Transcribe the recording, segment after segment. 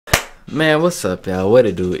Man, what's up, y'all? What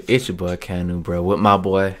it do? It's your boy Kanu, bro, with my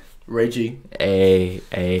boy Ray G.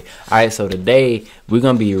 Hey. Alright, so today we're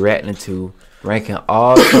gonna be ranking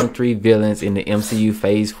all 23 villains in the MCU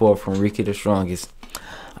Phase 4 from Ricky the Strongest.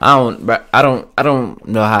 I don't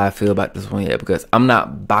know how I feel about this one yet because I'm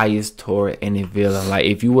not biased toward any villain. Like,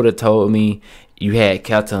 if you would have told me you had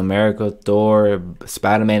Captain America, Thor,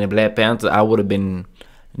 Spider-Man, and Black Panther, I would have been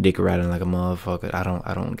dick riding like a motherfucker.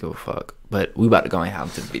 I don't give a fuck. But we about to go and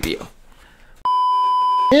have to the video.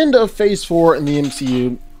 End of Phase 4 in the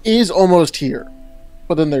MCU is almost here,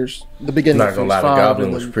 but then there's the beginning of Phase 5,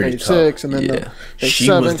 and then Phase 6, and then the Phase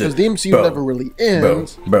 7, because the MCU never really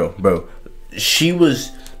ends. Bro, she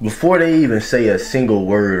was, before they even say a single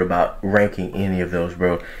word about ranking any of those,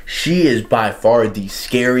 bro, she is by far the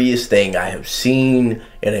scariest thing I have seen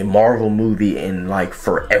in a Marvel movie in like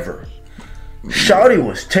forever. Shawty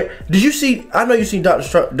was did you see? I know you seen Doctor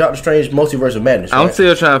Strange Multiverse of Madness, right? I'm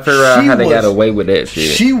still trying to figure out how they got away with that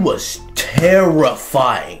shit. She was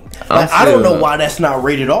terrifying. Like, I don't know why that's not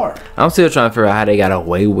rated R. I'm still trying to figure out how they got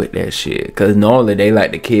away with that shit. Because normally they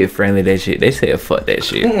like the kid friendly that shit. They said fuck that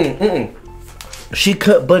shit. She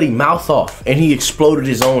cut Buddy's mouth off and he exploded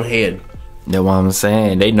his own head. That's what I'm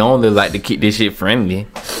saying. They normally like to keep this shit friendly.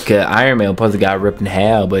 Cause Iron Man supposed to got ripped in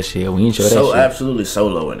half, but shit, we ain't show that shit. So absolutely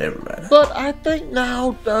Solo and everybody. But I think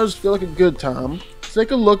now does feel like a good time to take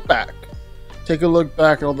a look back. Take a look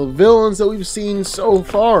back at all the villains that we've seen so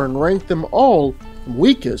far and rank them all from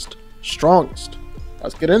weakest, strongest.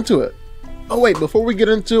 Let's get into it. Oh wait, before we get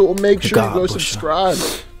into it, we'll make sure you go subscribe.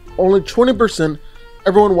 Only 20%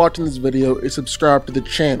 everyone watching this video is subscribed to the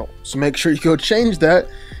channel, so make sure you go change that,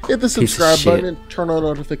 hit the subscribe button and turn on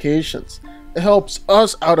notifications. It helps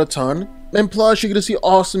us out a ton, and plus you get to see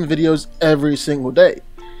awesome videos every single day.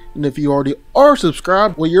 And if you already are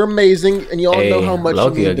subscribed, well, you're amazing, and y'all know how much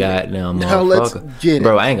Loki you need now let's get it.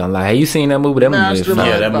 Bro, I ain't gonna lie. Have you seen that movie? That movie is fun.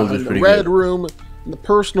 Yeah, that movie is pretty good. Red Room, the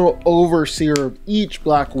personal overseer of each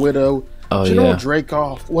Black Widow, General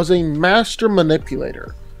Dreamcon was a master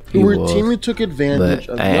manipulator who routinely took advantage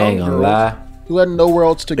of young girls who had nowhere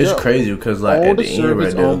else to go. It's crazy because, like, all to serve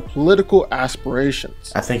his own political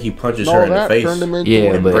aspirations. I think he punches her in the face. Turned him into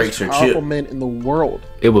one of the most her powerful men in the world.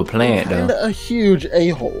 It was planned though. Kinda a huge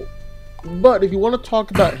a-hole. But if you want to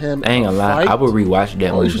talk about him, I ain't gonna lie, I would rewatch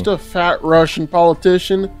that movie. He's just a fat Russian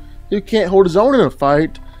politician who can't hold his own in a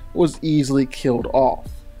fight. Was easily killed off.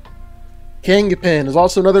 Kingpin is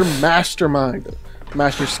also another mastermind.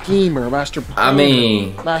 Master schemer, master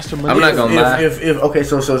planner, master manipulator. I'm not gonna lie. Okay,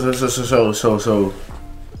 so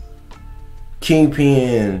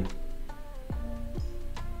Kingpin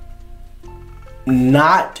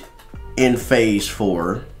not in Phase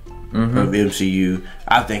 4 of MCU.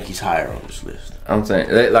 I think he's higher on this list. I'm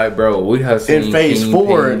saying, like, bro, we have seen in Phase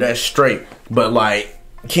 4. That's straight, but like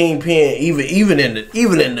Kingpin, even in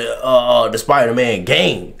the Spider-Man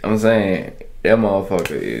game, I'm saying. That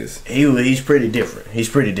motherfucker is... He's pretty different. He's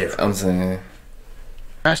pretty different. I'm saying...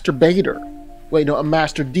 Master Baiter. Wait, no, a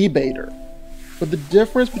Master Debater. But the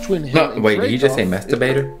difference between him and wait, did you just say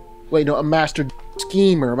Masturbator? Wait, no, a Master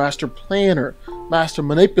Schemer, Master Planner, Master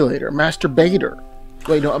Manipulator, Master Baiter.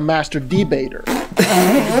 Wait, no, a Master Debater.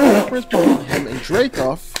 The difference between him and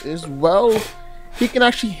Dreamcon is, well, he can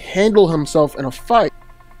actually handle himself in a fight.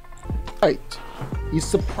 He's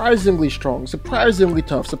surprisingly strong, surprisingly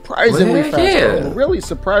tough, surprisingly fast, and really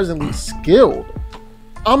surprisingly skilled.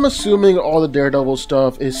 I'm assuming all the Daredevil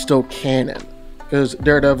stuff is still canon, because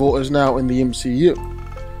Daredevil is now in the MCU.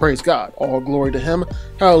 Praise God, all glory to him,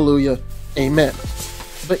 hallelujah, amen.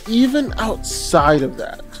 But even outside of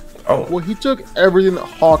that, well, he took everything that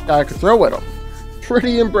Hawkeye could throw at him.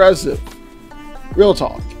 Pretty impressive. Real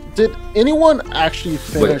talk. Did anyone actually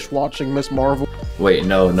finish watching Ms. Marvel? Wait,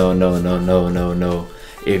 no.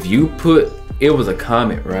 If you put, it was a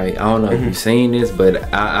comment, right? I don't know if you've seen this,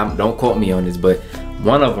 but I don't quote me on this, but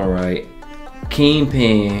one of them, right?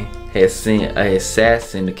 Kingpin had sent an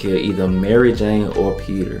assassin to kill either Mary Jane or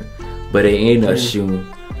Peter, but they ended up shooting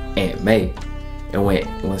Aunt May. And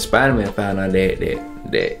when Spider-Man found out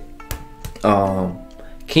that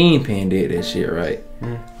Kingpin did that shit, right?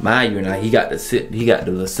 Mind you, now he got the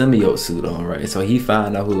symbiote suit on, right? So he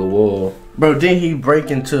found out who it was. Bro, didn't he break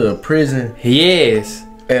into a prison? Yes.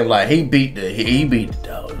 And like he beat the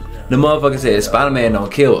dog. The motherfucker said Spider-Man don't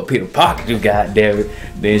kill what Peter Parker do, goddamn it.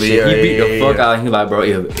 Then shit, he beat the fuck out. And he like, bro,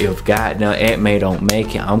 if goddamn Aunt May don't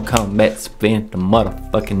make it, I'm coming back to spin the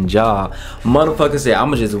motherfucking job. Motherfucker said,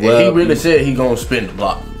 I'ma just He really said he gonna spin the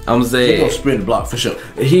block. I'm saying he gonna spin the block for sure.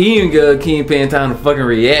 He even got Kingpin time to fucking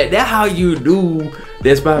react. That's how you do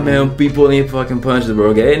that. Spider-Man be pulling fucking punches,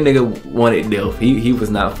 bro. That nigga wanted death. He was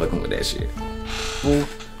not fucking with that shit.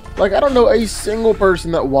 Like, I don't know a single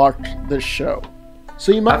person that watched this show.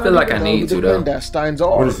 So you might I feel not like even I know need who to, the though. clandestines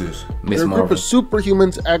are. What is this? Miss They're a group Marvel. of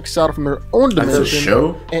superhumans exiled from their own dimension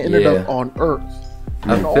show? and ended Yeah. up on Earth.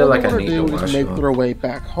 I And all feel they like I want need to to do is watch make them. their way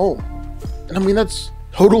back home. And I mean, that's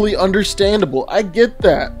totally understandable. I get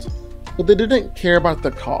that. But they didn't care about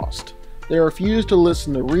the cost. They refused to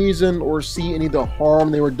listen to reason or see any of the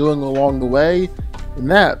harm they were doing along the way, and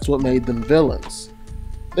that's what made them villains.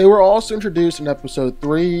 They were also introduced in episode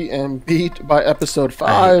 3 and beat by episode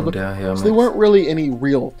 5, downhill, so they weren't really any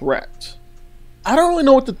real threat. I don't really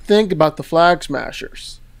know what to think about the Flag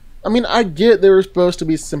Smashers. I mean, I get they were supposed to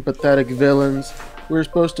be sympathetic villains, we were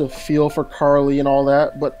supposed to feel for Carly and all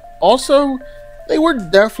that, but also, they were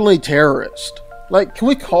definitely terrorists. Like, can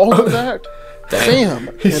we call them that? Sam,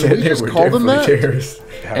 can we just call them that?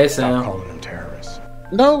 Hey, Sam. calling them terrorists.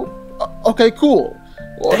 No? Okay, cool.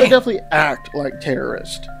 Well, they definitely act like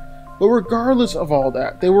terrorists. But regardless of all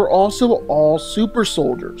that, they were also all super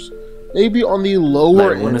soldiers. Maybe on the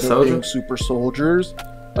lower Like Winter end of Soldier? being super soldiers.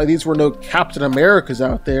 Like, these were no Captain Americas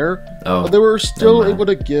out there. Oh, But they were still never mind. able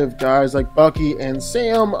to give guys like Bucky and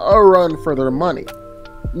Sam a run for their money.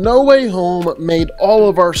 No Way Home made all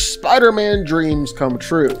of our Spider-Man dreams come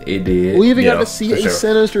true. It did. We even got Yeah, to see for a sure.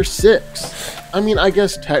 Sinister Six. I mean, I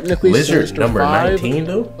guess technically Lizard Sinister number 5, 19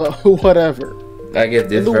 though. but whatever. I get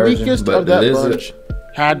this And the version, weakest but of the that lizard. bunch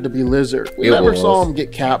had to be Lizard. We It never was. saw him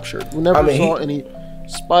get captured. We never I mean, saw any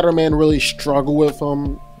Spider-Man really struggle with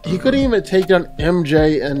him. He couldn't even take down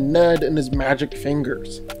MJ and Ned in his magic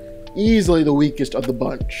fingers. Easily the weakest of the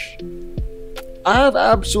bunch. I have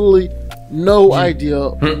absolutely no idea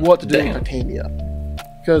what to do with Damn. Titania.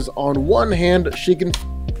 Because on one hand, she can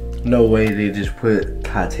No way they just put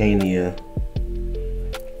Titania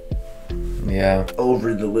Yeah.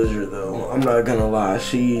 over the lizard though. I'm not gonna lie.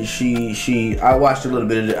 She. I watched a little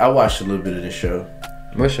bit of it. I watched a little bit of this show.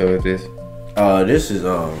 What show is this? This is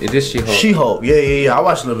Is this She-Hulk? She-Hulk. Yeah. I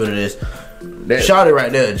watched a little bit of this. That- Shouty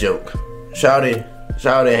right there a joke. Shouty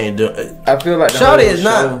ain't doing. I feel like the Shouty whole is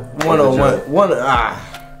not show one is a on one. joke. I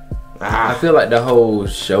I feel like the whole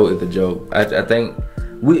show is a joke. I think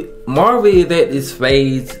Marvel is at this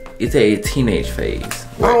phase. It's a teenage phase.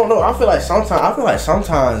 don't know. I feel like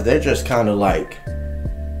sometimes they're just kind of like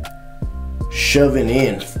shoving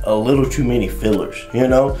in a little too many fillers, you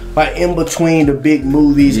know, like in between the big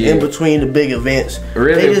movies, Yeah. in between the big events.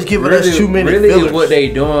 Really, they just giving us too many Really, fillers. what they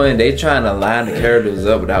doing? They trying to line the characters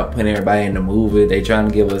up without putting everybody in the movie. They trying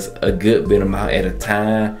to give us a good bit amount at a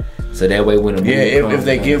time, so that way when the movie Yeah, comes, if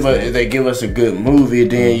they give us a good movie,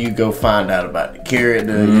 then you go find out about the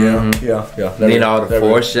character. Yeah. then all the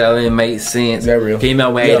foreshadowing makes sense. That real. Came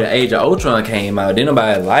out when Yeah. the Age of Ultron came out. Didn't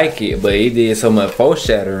nobody like it, but it did so much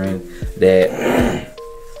foreshadowing that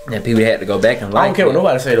people had to go back and like I don't care what it.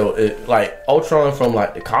 nobody say though. Like Ultron from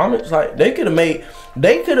like the comics, like they could have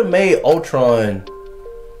made Ultron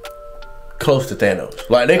close to Thanos.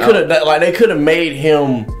 Like they could have made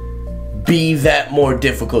him be that more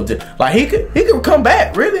difficult. Like he could come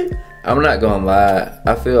back. Really, I'm not gonna lie.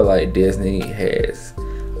 I feel like Disney has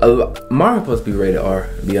Marvel supposed to be rated R.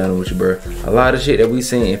 To be honest with you, bro. A lot of shit that we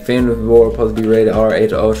seen, Infinity War supposed to be rated R.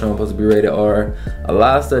 Age of Ultron supposed to be rated R. A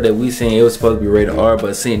lot of stuff that we seen, it was supposed to be rated R.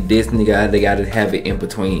 But seeing Disney they gotta have it in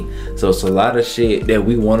between. So it's a lot of shit that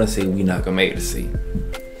we want to see, we not gonna make it to see.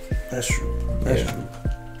 that's true. That's true.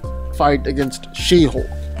 fight against She-Hulk.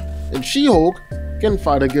 And She-Hulk can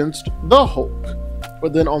fight against the Hulk.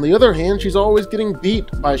 But then on the other hand, she's always getting beat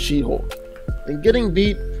by She-Hulk. And getting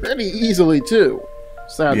beat pretty easily too.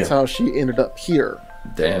 So that's how she ended up here.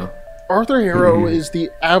 Damn. Arthur Harrow is the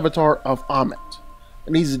avatar of Ammit.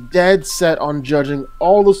 And he's dead set on judging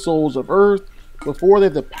all the souls of Earth before they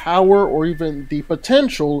have the power or even the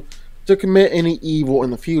potential to commit any evil in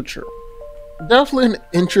the future. Definitely an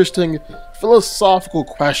interesting philosophical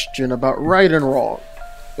question about right and wrong.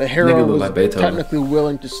 But Harrow Nigga look was like Beethoven. technically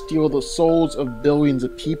willing to steal the souls of billions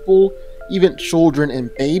of people, even children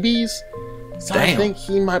and babies. So I Damn. think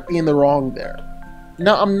he might be in the wrong there.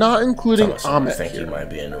 Now, I'm not including I Ammit think he here. might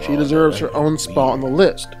be in the wrong. She deserves her own spot on the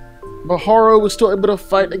list. But Harrow was still able to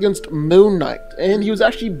fight against Moon Knight, and he was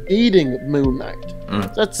actually beating Moon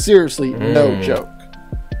Knight. That's seriously no joke.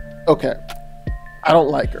 Okay, I don't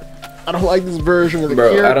like her. I don't like this version of the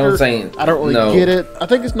Bro, character. I don't really no. get it. I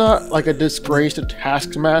think it's not like a disgrace to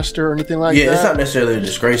Taskmaster or anything like Yeah, that. it's not necessarily a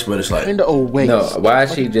disgrace, but it's like Kinda a waste. No, why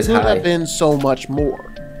is she just Could high? have been so much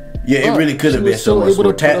more. yeah, it But really could she have was been so still much able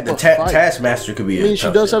more. to put up The a fight. Taskmaster could be. I mean,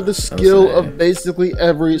 she does have the skill of basically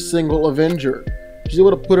every single Avenger. She's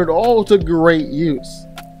able to put it all to great use.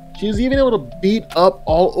 She's even able to beat up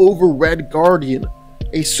all over Red Guardian,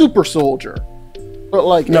 a super soldier. But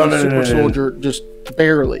like No, a no, no, super no, no. soldier just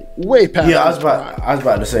barely, way past. Yeah, his prime. I was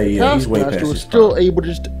about to say, yeah, he's way past Taskmaster was his still prime. able to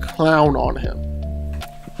just clown on him.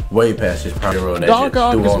 Way past his prime. Doc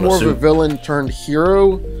Ock is more of a villain turned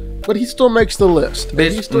hero, but he still makes the list.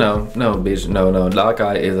 Bitch, no, bitch, no. Doc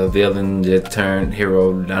Ock is a villain just turned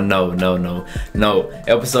hero. No.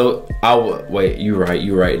 Episode, wait, you right.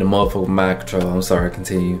 The motherfucker mind control. I'm sorry,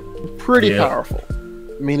 continue. Pretty powerful.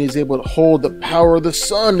 I mean, he's able to hold the power of the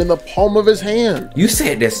sun in the palm of his hand. You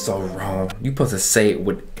said that so wrong. You supposed to say it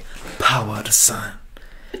with power of the sun.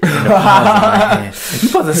 In the palm of my hand. You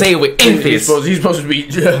supposed to say it with emphasis. He's supposed to be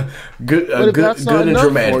good and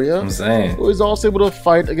dramatic. For you, I'm saying. So he's also able to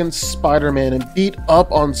fight against Spider-Man and beat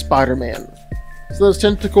up on Spider-Man. So those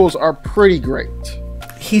tentacles are pretty great.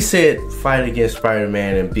 He said fight against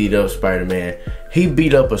Spider-Man and beat up Spider-Man. He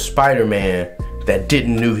beat up a Spider-Man that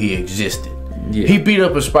didn't know he existed. Yeah. He beat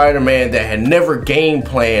up a Spider-Man that had never game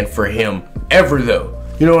planned for him ever, though.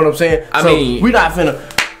 You know what I'm saying? I mean, we're not finna.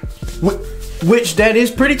 Which that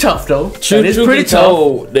is pretty tough, though. That is pretty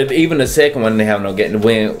tough. That even the second one didn't have no game.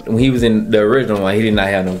 When he was in the original one, he did not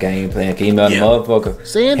have no game plan. He made motherfucker.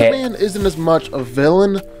 Sandman isn't as much a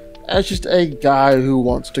villain as just a guy who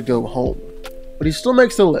wants to go home, but he still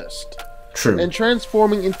makes the list. True. And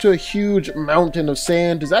transforming into a huge mountain of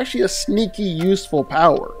sand is actually a sneaky, useful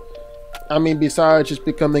power. I mean, besides just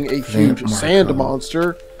becoming a huge sand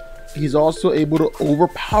monster, he's also able to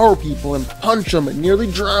overpower people and punch them and nearly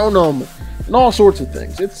drown them and all sorts of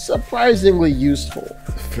things. It's surprisingly useful.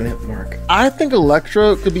 Flint mark. I think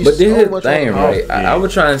Electro could be but so this is much the thing, more right? I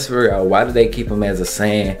was trying to figure out why did they keep him as a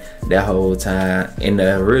sand that whole time. In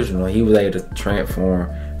the original, he was able to transform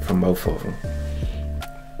from both of them.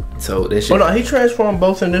 So that shit. Oh no, he transformed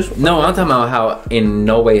both in this one. No, I'm talking about how in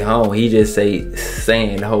No Way Home he just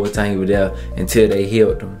saying the whole time he was there until they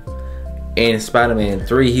healed him. In Spider-Man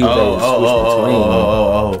 3 he was able to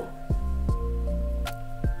switch between.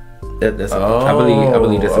 That's I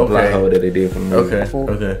believe that's a plot hole that they did from the movie.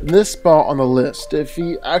 Okay. This spot on the list, if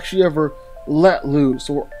he actually ever let loose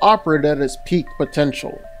or operated at his peak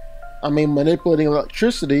potential. I mean, manipulating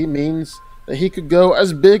electricity means that he could go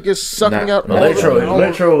as big as sucking out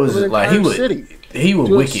Electro was like he was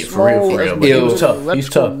wicked for real. But he was tough. He's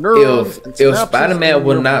tough. If Spider-Man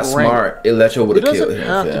was not smart, Electro would have killed him. It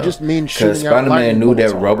doesn't have to just mean because Spider-Man knew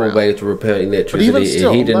that rubber waves to repel electricity, but even still,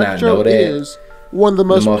 and he did not know that. Is one of the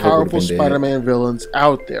most powerful Spider-Man villains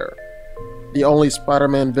out there. The only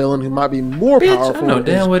Spider-Man villain who might be more powerful. I know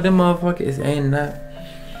damn well them motherfuckers ain't not.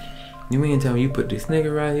 You mean tell me you put this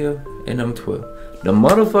nigga right here and I'm 12? The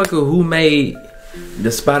motherfucker who made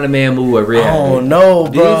the Spider-Man movie a reality. I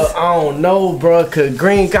don't know, bro. Cause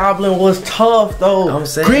Green Goblin was tough, though. I'm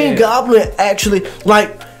saying Green Goblin actually,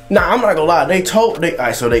 like, I'm not gonna lie.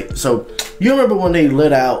 So you remember when they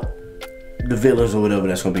let out the villains or whatever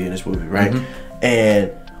that's gonna be in this movie, right? Mm-hmm.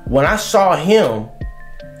 And when I saw him,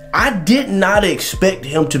 I did not expect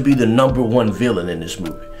him to be the #1 villain in this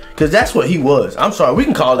movie. Cause that's what he was. I'm sorry, we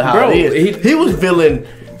can call it how it is. He was villain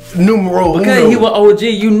numero uno. Because he was OG,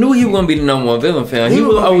 you knew he was gonna be the #1 villain, fam. He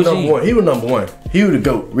was OG. He was #1. He was the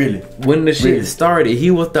GOAT, really. When the shit started, he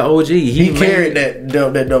was the OG. He carried that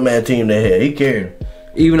dumb man team they had. He carried him.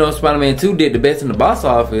 Even though Spider-Man 2 did the best in the box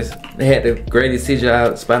office, they had the greatest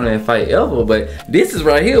CGI Spider-Man fight ever. But this is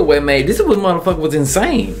right here where this motherfucker was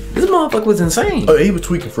insane. This motherfucker was insane. Oh, he was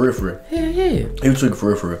tweaking for real. Yeah. He was tweaking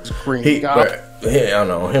for real. I don't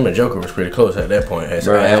know. Him and Joker was pretty close at that point.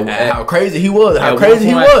 How crazy he was.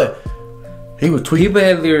 He was tweaking. People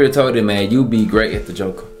had literally told him, man, you be great at the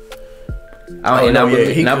Joker. I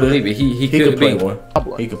believe it. He could play one.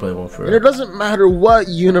 He could play one for real. And it doesn't matter what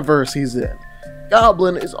universe he's in.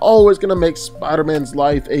 Goblin is always going to make Spider-Man's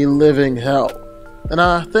life a living hell. And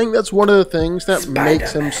I think that's one of the things that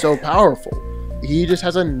makes him so powerful. He just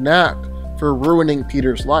has a knack for ruining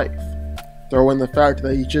Peter's life. Throw in the fact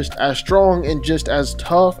that he's just as strong and just as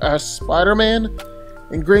tough as Spider-Man,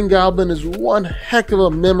 and Green Goblin is one heck of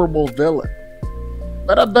a memorable villain.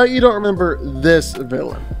 But I bet you don't remember this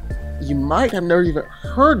villain. You might have never even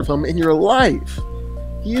heard of him in your life.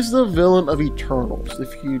 He is the villain of Eternals,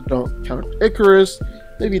 if you don't count Icarus,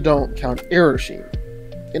 maybe don't count Irishine.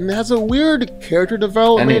 And it has a weird character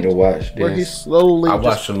development. I need to watch this. Where he slowly I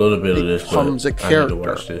watched a little bit of this, becomes a character. I need to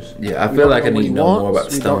watch this. Yeah, I feel like I need to know more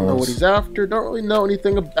about the stones. We don't know what he's after, don't really know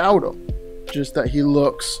anything about him. Just that he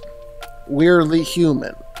looks weirdly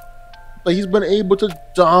human. But he's been able to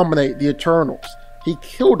dominate the Eternals. He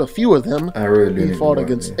killed a few of them. He fought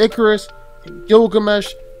against Icarus,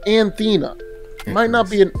 Gilgamesh, and Thena. Might not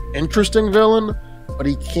be an interesting villain, but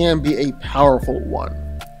he can be a powerful one.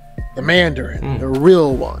 The Mandarin, the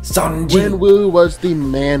real one. Wenwu was the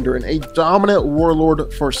Mandarin, a dominant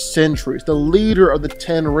warlord for centuries, the leader of the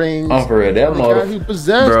Ten Rings. Oh, for real, that guy who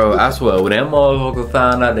possessed. Bro, I swear, when that motherfucker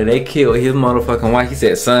found out that they killed his motherfucking wife, he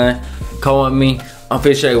said, "Son, call me. I'm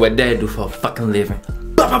finna show you what dad do for a fucking living."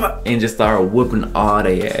 And just started whooping all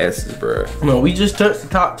their asses, bro. No, we just touched the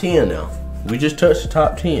top 10 now. We just touched the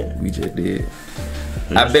top 10. We just did.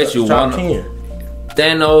 I bet you top Wanda, 10.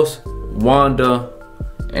 Thanos, Wanda,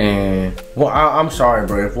 and well, I'm sorry,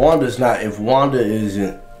 bro. If Wanda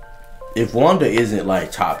isn't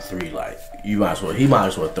like top 3, like he might as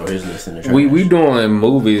well throw his list in the trash. we doing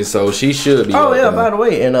movies, so she should be. Oh yeah, by the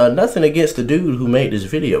way, and nothing against the dude who made this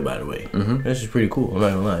video, by the way. This is pretty cool. I'm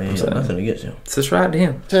not gonna lie, nothing against him. Subscribe to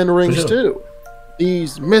him. Ten Rings too.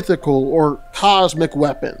 These mythical or cosmic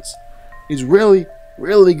weapons. He's really,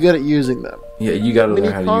 really good at using them. Yeah, you gotta learn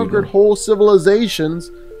how to use them. He conquered whole civilizations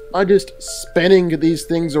by just spinning these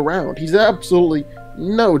things around. He's absolutely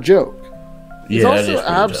no joke. He's also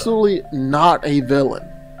absolutely not a villain,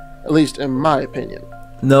 at least in my opinion.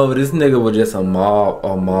 No, this nigga was just a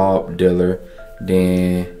mob dealer.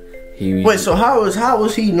 Then he wait. So how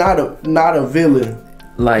was he not a villain?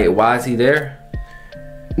 Like, why is he there?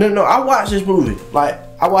 No. I watched this movie. I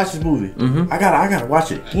gotta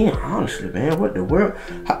watch it again. Honestly, man, what the world?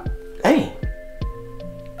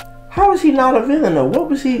 How is he not a villain though? What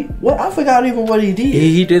was he? What I forgot even what he did.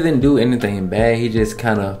 He didn't do anything bad. He just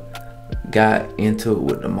kind of got into it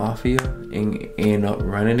with the mafia and ended up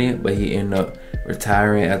running it, but he ended up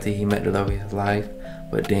retiring after he met the love of his life.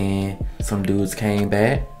 But then some dudes came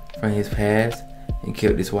back from his past and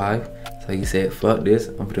killed his wife. So he said, "Fuck this!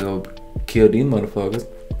 I'm gonna go kill these motherfuckers."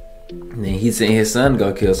 And then he sent his son to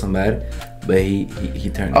go kill somebody, but he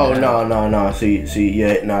turned. Oh no! See,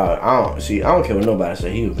 yeah, no, I don't care what nobody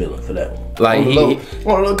say. He was villain for that one. Like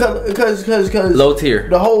because low tier.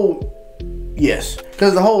 The whole, yes,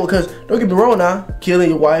 because don't get me wrong now, killing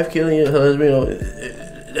your wife, killing your husband,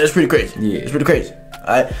 that's pretty crazy. Yeah, it's pretty crazy.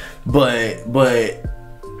 Alright, but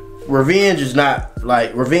revenge is not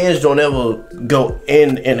like revenge. Don't ever go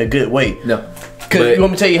in a good way. No, because you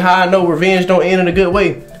want me to tell you how I know revenge don't end in a good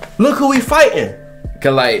way? Look who he fighting.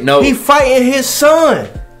 Cause like no, he fighting his son.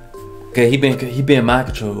 Cause he been mind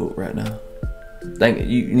controlled right now. Think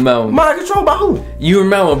you remember? Mind controlled by who? You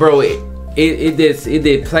remember, bro? It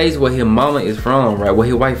did place where his mama is from, right? Where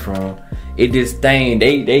his wife from. It this thing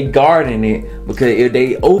they guarding it because if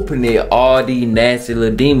they open it, all these nasty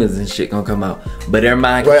little demons and shit gonna come out. But they're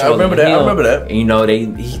mind controlling him. I remember that. And, you know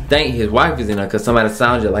he think his wife is in there because somebody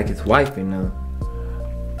sounds just like his wife in there.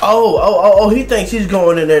 Oh, he thinks he's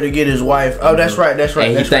going in there to get his wife. Oh, that's right.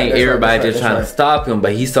 And he think everybody just trying to stop him,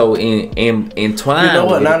 but he's so entwined. You know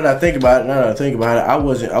what? Now that I think about it, I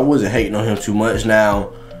wasn't hating on him too much. Now,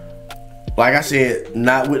 like I said,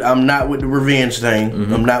 I'm not with the revenge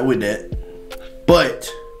thing. I'm not with that. But,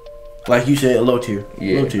 like you said, low tier.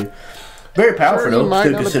 Yeah. Low tier. Very powerful though,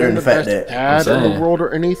 still considering the fact that dad in the world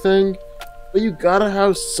or anything, but you gotta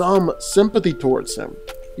have some sympathy towards him.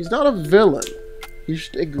 He's not a villain. He's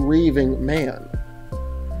just a grieving man.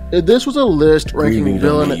 If this was a list ranking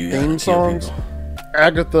villain theme songs,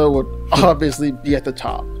 Agatha would obviously be at the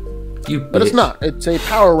top. But it's not. It's a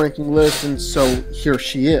power ranking list, and so here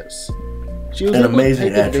she is. She was able to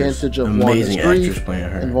take advantage of Wanda's grief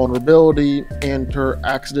and vulnerability and her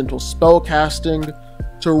accidental spell casting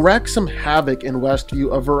to wreak some havoc in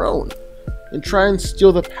Westview of her own and try and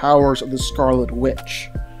steal the powers of the Scarlet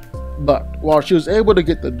Witch. But while she was able to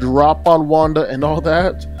get the drop on Wanda and all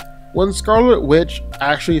that, when Scarlet Witch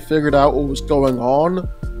actually figured out what was going on,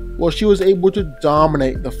 well, she was able to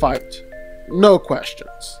dominate the fight. No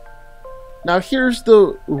questions. Now here's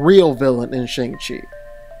the real villain in Shang-Chi.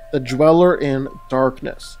 The Dweller in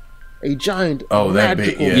Darkness. A giant magical that's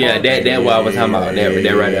what I was talking about.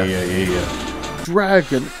 That right there.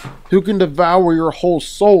 Dragon who can devour your whole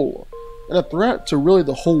soul and a threat to really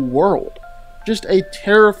the whole world. Just a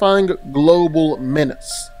terrifying global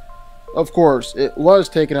menace. Of course, it was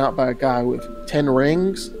taken out by a guy with 10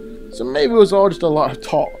 rings, so maybe it was all just a lot of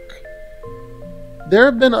talk. There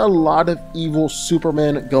have been a lot of evil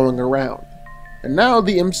Supermen going around, and now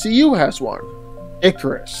the MCU has one.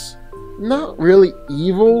 Icarus. Not really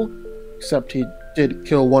evil, except he did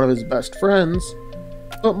kill one of his best friends,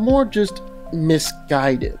 but more just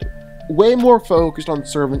misguided. Way more focused on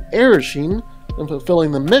serving Erishine and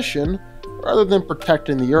fulfilling the mission, rather than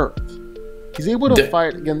protecting the Earth. He's able to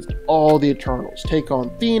fight against all the Eternals, take on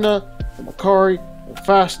Thena, and Makari, and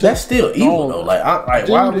Phastos. That's still evil though. Why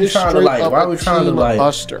are we trying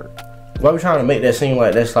to make that seem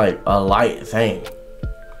like that's like a light thing?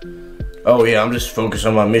 Oh yeah, I'm just focused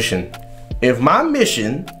on my mission. If my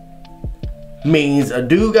mission means a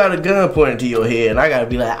dude got a gun pointed to your head, and I gotta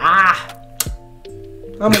be like,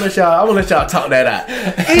 I'm gonna let y'all talk that out.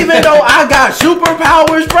 Even though I got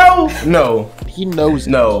superpowers, bro. No. He knows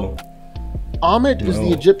it. No. Ammit is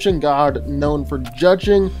the Egyptian god known for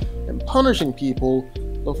judging and punishing people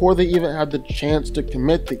before they even had the chance to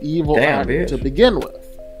commit the evil act to begin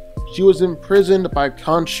with. She was imprisoned by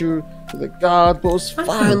Khonshu, the god, but was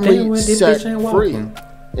finally set free.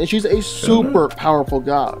 And she's a super powerful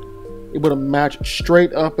god, able to match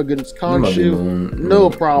straight up against Khonshu,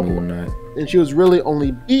 no problem. And she was really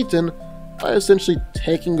only beaten by essentially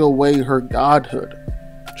taking away her godhood,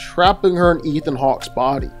 trapping her in Ethan Hawke's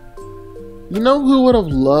body. You know who would have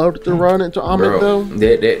loved to run into Ammit though?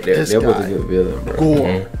 That was a good villain, bro.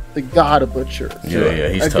 Gore, the god of butchers. Yeah,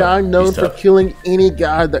 he's tough. A guy known for killing any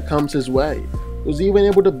god that comes his way. Was even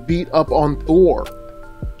able to beat up on Thor.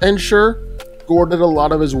 And sure, Gore did a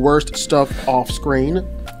lot of his worst stuff off screen.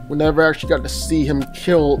 We never actually got to see him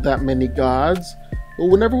kill that many gods. But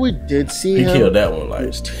whenever we did see him, he killed that one like it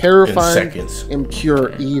was terrifying in seconds. And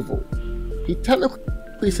pure evil. He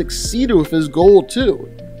technically succeeded with his goal too.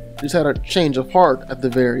 Just had a change of heart at the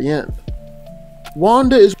very end.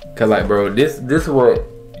 Wanda is cause like, bro, this is what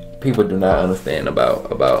people do not understand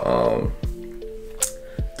about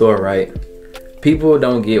Thor, right? People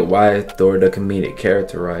don't get why Thor the comedic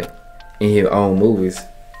character, right, in his own movies.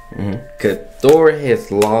 Cause Thor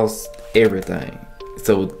has lost everything,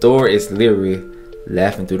 so Thor is literally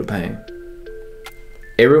laughing through the pain.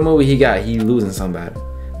 Every movie he losing somebody.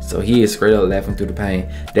 So he is straight up laughing through the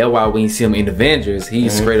pain. That's why when you see him in Avengers,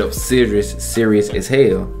 he's straight up serious as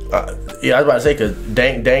hell. Yeah, I was about to say, cause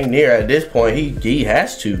dang near at this point he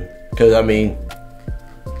has to, cause I mean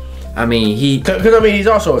he's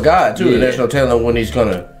also a god too, and there's no telling when he's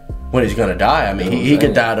gonna die. I mean he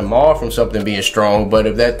could die tomorrow from something being strong, but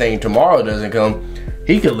if that thing tomorrow doesn't come,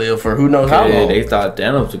 he could live for who knows how long. They thought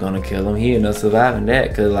Thanos was gonna kill him. He ended up surviving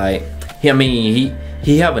that, cause like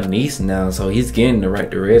he have a niece now, so he's getting in the right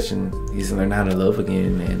direction. He's learning how to love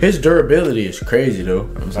again, man. His durability is crazy though.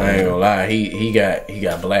 I ain't gonna lie. He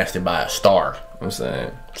got blasted by a star. I'm saying.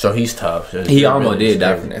 So he's tough. He almost did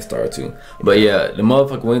die from that star too. But yeah, the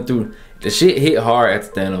motherfucker went through the shit. Hit hard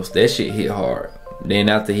after Thanos. That shit hit hard. Then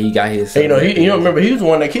after he got his, hey, you know, remember he was the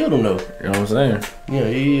one that killed him though. You know what I'm saying? Yeah.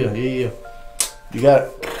 You got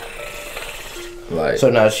it. Like, so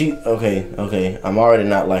now okay. I'm already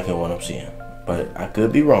not liking what I'm seeing. But I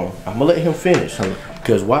could be wrong. I'm gonna let him finish.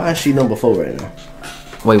 Because why is she number 4 right now?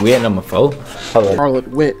 Wait, we at number 4? Scarlet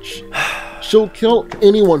Witch. She'll kill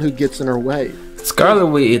anyone who gets in her way. Scarlet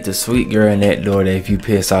Witch is the sweet girl in that door that if you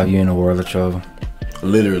piss off, you're in a world of trouble.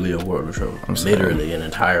 Literally a world of trouble. Literally an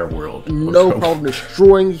entire world. No problem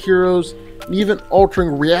destroying heroes, and even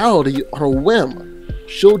altering reality on a whim.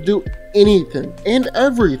 She'll do anything and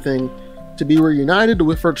everything to be reunited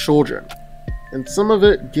with her children. And some of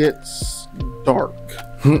it gets dark.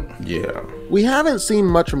 Yeah. We haven't seen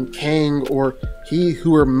much from Kang or He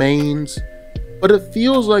Who Remains, but it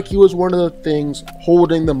feels like he was one of the things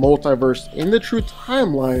holding the multiverse in the true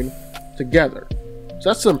timeline together. So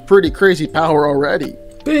that's some pretty crazy power already.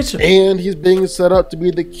 Bitch. And he's being set up to be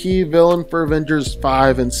the key villain for Avengers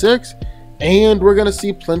 5 and 6, and we're gonna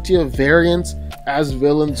see plenty of variants as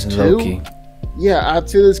villains too. Loki. Yeah, I'd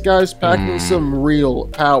say this guy's packing some real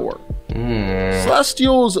power.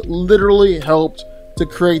 Celestials literally helped to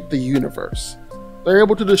create the universe. They're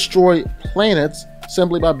able to destroy planets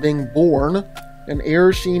simply by being born, and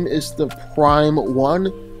Ereshkigal is the prime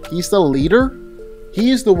one. He's the leader.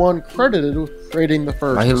 He's the one credited with creating the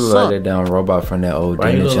first Why he look like that down robot from that old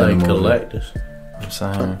Disney Channel movie? I'm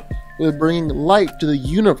saying. With bringing light to the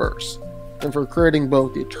universe, and for creating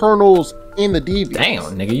both the Eternals and the Deviants. Damn,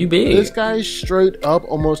 nigga, you big. This guy's straight up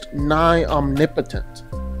almost nigh omnipotent.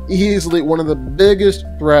 Easily one of the biggest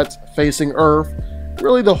threats facing Earth,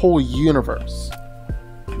 really the whole universe.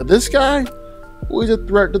 But this guy, he's a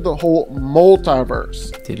threat to the whole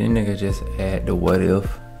multiverse. Did the nigga just add the what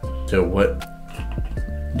if? To what?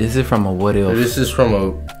 This is from a what if. This is from a...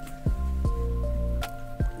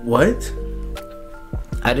 What?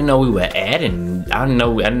 I didn't know we were adding. I did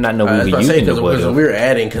not know we were using the what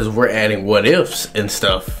if. Because we're adding what ifs and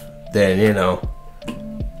stuff. Then, you know...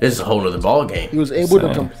 This is a whole other ball game. He was able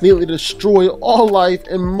to completely destroy all life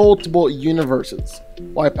in multiple universes,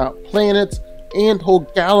 wipe out planets and whole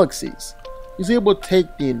galaxies. He's able to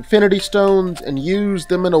take the Infinity Stones and use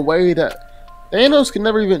them in a way that Thanos can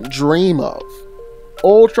never even dream of.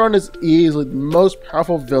 Ultron is easily the most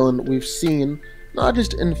powerful villain we've seen, not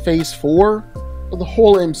just in Phase 4, but the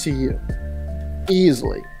whole MCU.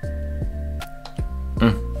 Easily.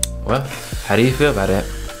 Well, how do you feel about that?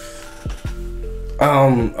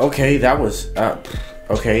 Okay, that was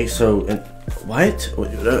okay. So what?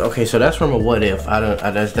 Okay, so that's from a what if.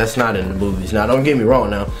 That's not in the movies. Now, don't get me wrong.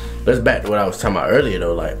 Now, let's back to what I was talking about earlier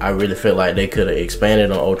though. Like, I really feel like they could have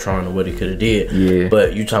expanded on Ultron and what he could have did. Yeah.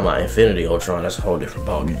 But you talking about Infinity Ultron? That's a whole different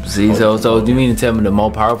ballgame. See, so do you mean to tell me the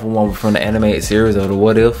more powerful one was from the animated series or the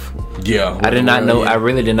what if? Yeah. I did not know. Yeah. I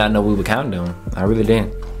really did not know we were counting them. I really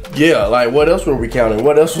didn't. Yeah, like what else were we counting?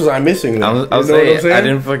 What else was I missing there? I was You know what saying, I'm saying? I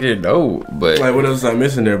didn't fucking know, but Like, what else was I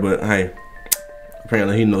missing there? But hey,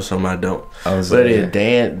 apparently he knows something I don't. I was But saying,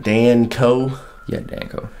 it Dan Coe. yeah,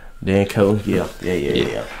 Danko. Dan Coe. Yeah.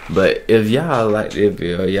 But if y'all like this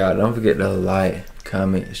video, y'all don't forget to like,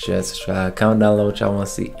 comment, share, subscribe, comment down below what y'all want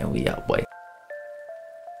to see, and we out, boy.